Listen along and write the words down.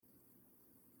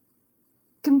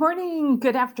Good morning,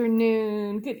 good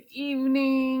afternoon, good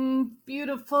evening,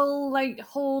 beautiful light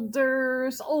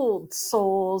holders, old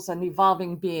souls, and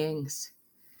evolving beings.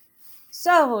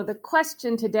 So, the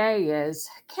question today is,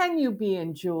 can you be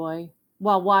in joy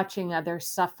while watching others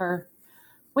suffer?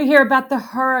 We hear about the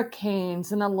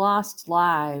hurricanes and the lost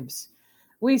lives.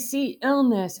 We see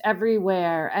illness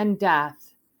everywhere and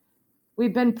death.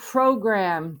 We've been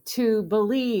programmed to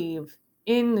believe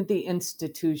in the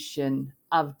institution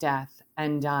of death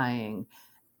and dying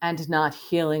and not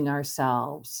healing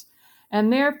ourselves.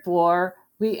 And therefore,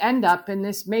 we end up in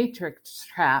this matrix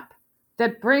trap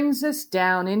that brings us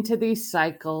down into these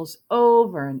cycles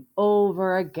over and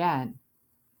over again.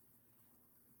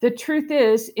 The truth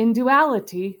is, in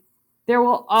duality, there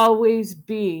will always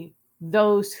be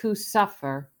those who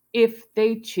suffer if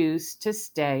they choose to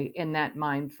stay in that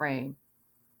mind frame.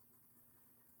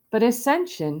 But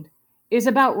ascension is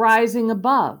about rising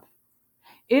above.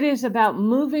 It is about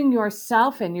moving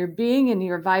yourself and your being and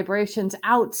your vibrations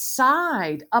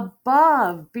outside,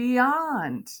 above,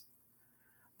 beyond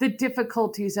the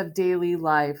difficulties of daily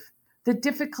life, the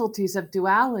difficulties of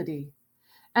duality.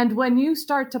 And when you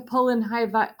start to pull in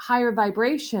higher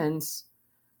vibrations,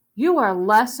 you are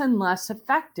less and less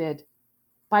affected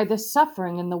by the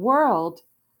suffering in the world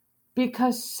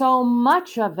because so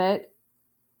much of it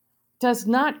does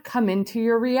not come into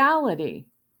your reality.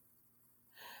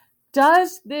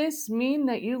 Does this mean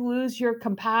that you lose your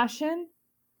compassion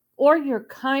or your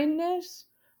kindness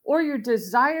or your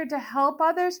desire to help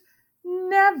others?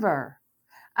 Never.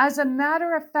 As a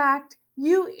matter of fact,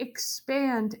 you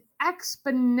expand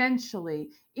exponentially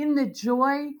in the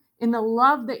joy, in the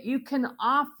love that you can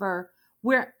offer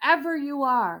wherever you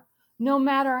are, no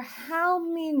matter how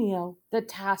menial the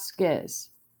task is.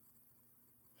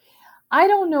 I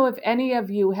don't know if any of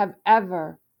you have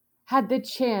ever had the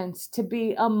chance to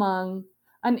be among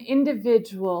an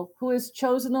individual who has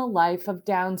chosen a life of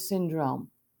Down syndrome.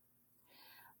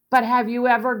 But have you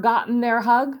ever gotten their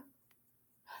hug?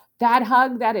 That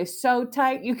hug that is so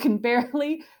tight you can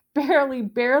barely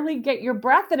get your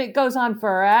breath, and it goes on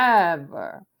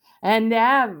forever and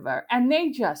ever. And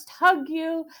they just hug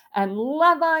you and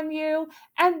love on you,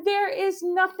 and there is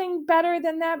nothing better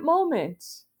than that moment.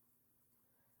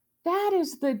 That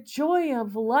is the joy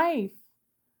of life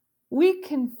we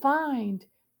can find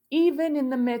even in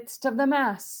the midst of the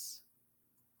mess.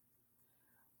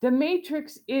 The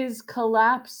matrix is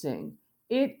collapsing.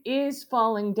 It is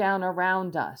falling down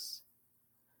around us.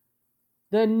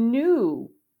 The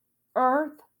new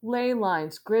earth ley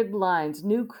lines, grid lines,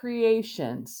 new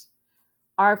creations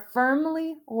are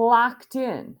firmly locked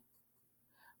in.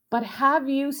 But have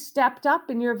you stepped up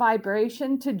in your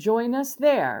vibration to join us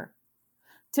there?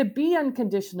 To be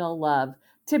unconditional love,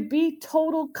 to be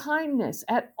total kindness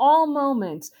at all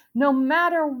moments, no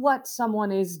matter what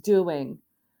someone is doing.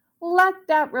 Let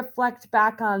that reflect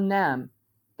back on them.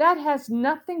 That has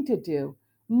nothing to do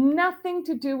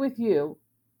with you.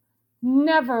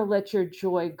 Never let your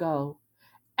joy go.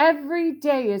 Every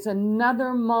day is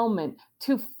another moment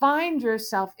to find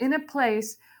yourself in a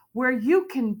place where you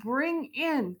can bring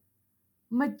in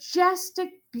majestic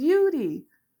beauty,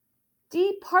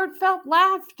 deep, heartfelt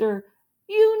laughter,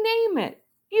 you name it.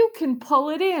 You can pull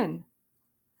it in.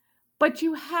 But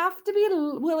you have to be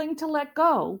willing to let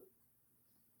go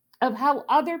of how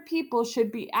other people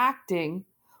should be acting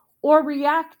or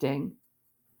reacting.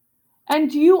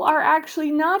 And you are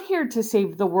actually not here to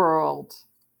save the world.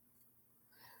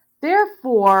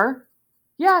 Therefore,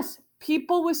 yes,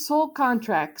 people with soul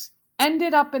contracts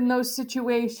ended up in those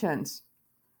situations.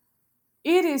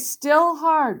 It is still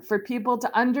hard for people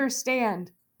to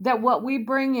understand that what we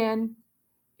bring in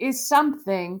is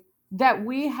something that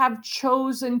we have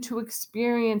chosen to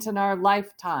experience in our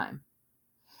lifetime.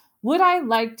 Would I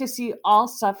like to see all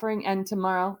suffering end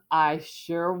tomorrow? I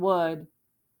sure would.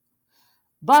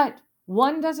 But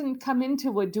one doesn't come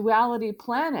into a duality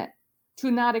planet to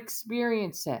not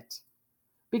experience it.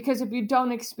 Because if you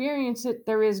don't experience it,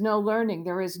 there is no learning,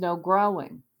 there is no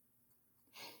growing.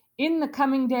 In the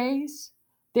coming days,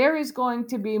 there is going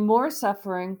to be more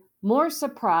suffering, more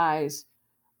surprise,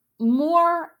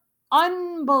 more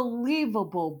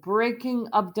unbelievable breaking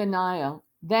of denial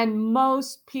than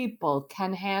most people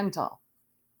can handle.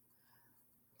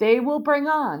 They will bring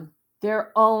on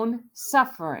their own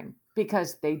suffering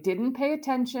because they didn't pay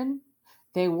attention.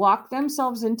 They walked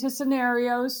themselves into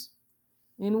scenarios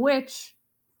in which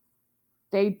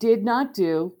they did not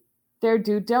do their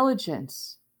due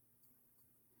diligence.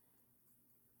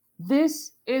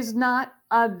 This is not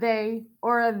a they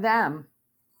or a them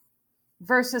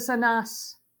versus an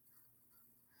us.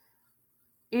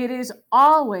 It is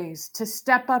always to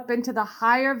step up into the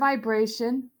higher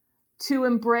vibration, to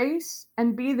embrace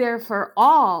and be there for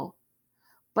all,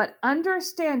 but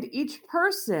understand each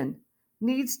person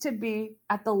needs to be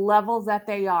at the level that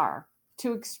they are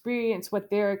to experience what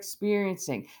they're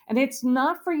experiencing. And it's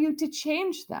not for you to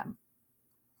change them.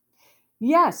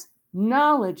 Yes,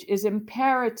 knowledge is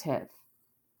imperative.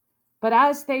 But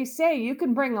as they say, you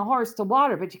can bring a horse to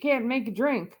water, but you can't make it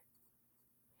drink.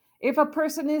 If a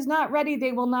person is not ready,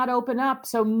 they will not open up.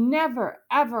 So never,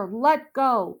 ever let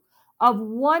go of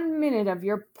 1 minute of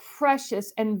your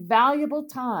precious and valuable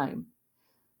time.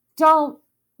 Don't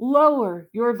lower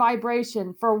your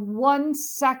vibration for 1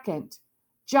 second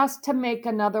just to make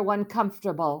another one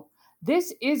comfortable.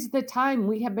 This is the time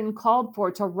we have been called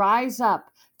for to rise up,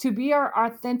 to be our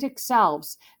authentic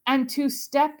selves, and to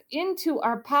step into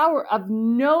our power of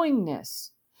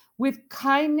knowingness with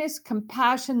kindness,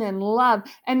 compassion, and love,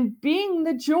 and being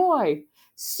the joy.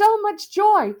 So much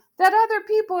joy that other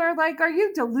people are like, are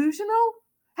you delusional?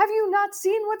 Have you not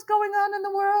seen what's going on in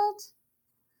the world?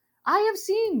 I have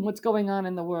seen what's going on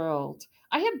in the world.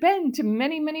 I have been to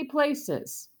many, many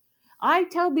places. I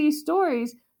tell these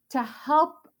stories to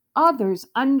help others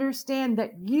understand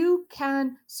that you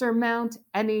can surmount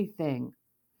anything.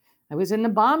 I was in the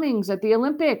bombings at the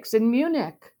Olympics in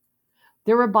Munich.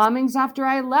 There were bombings after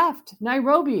I left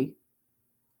Nairobi.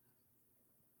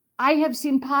 I have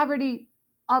seen poverty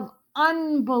of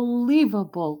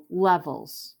unbelievable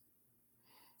levels.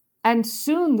 And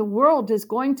soon the world is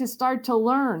going to start to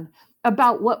learn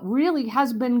about what really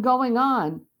has been going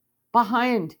on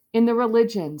behind in the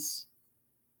religions.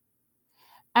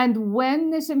 And when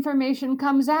this information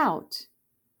comes out,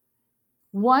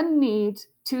 one needs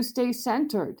to stay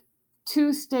centered,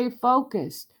 to stay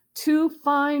focused, to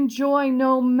find joy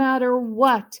no matter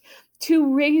what,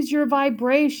 to raise your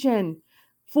vibration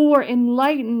for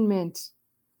enlightenment,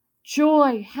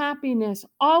 joy, happiness.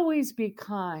 Always be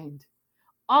kind.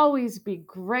 Always be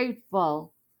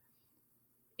grateful.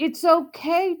 It's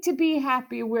okay to be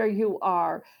happy where you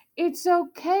are. It's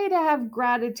okay to have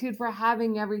gratitude for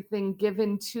having everything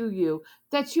given to you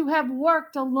that you have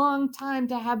worked a long time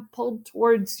to have pulled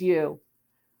towards you.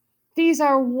 These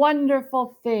are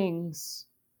wonderful things.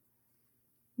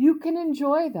 You can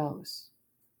enjoy those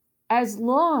as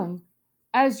long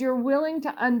as you're willing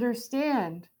to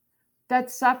understand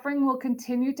that suffering will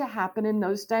continue to happen in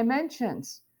those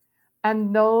dimensions.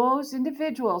 And those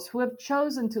individuals who have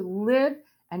chosen to live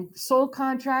and soul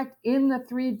contract in the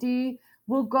 3D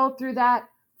will go through that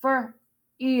for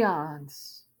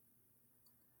eons.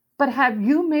 But have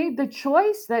you made the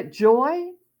choice that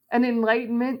joy and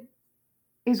enlightenment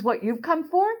is what you've come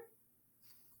for?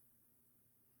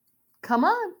 Come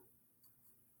on.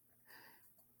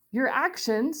 Your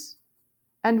actions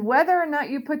and whether or not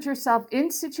you put yourself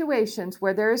in situations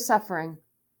where there is suffering,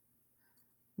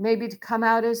 maybe to come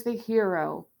out as the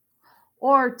hero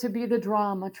or to be the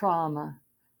trauma.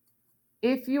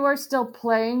 If you are still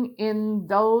playing in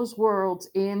those worlds,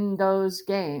 in those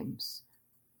games,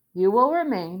 you will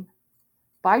remain,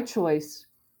 by choice,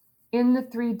 in the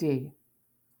 3D.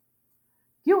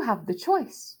 You have the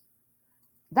choice.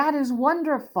 That is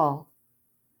wonderful.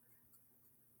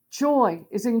 Joy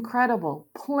is incredible.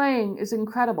 Playing is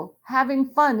incredible. Having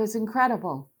fun is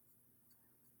incredible.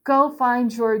 Go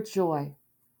find your joy.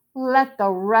 Let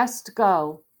the rest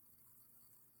go.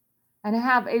 And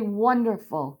have a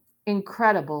wonderful,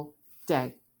 incredible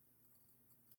day.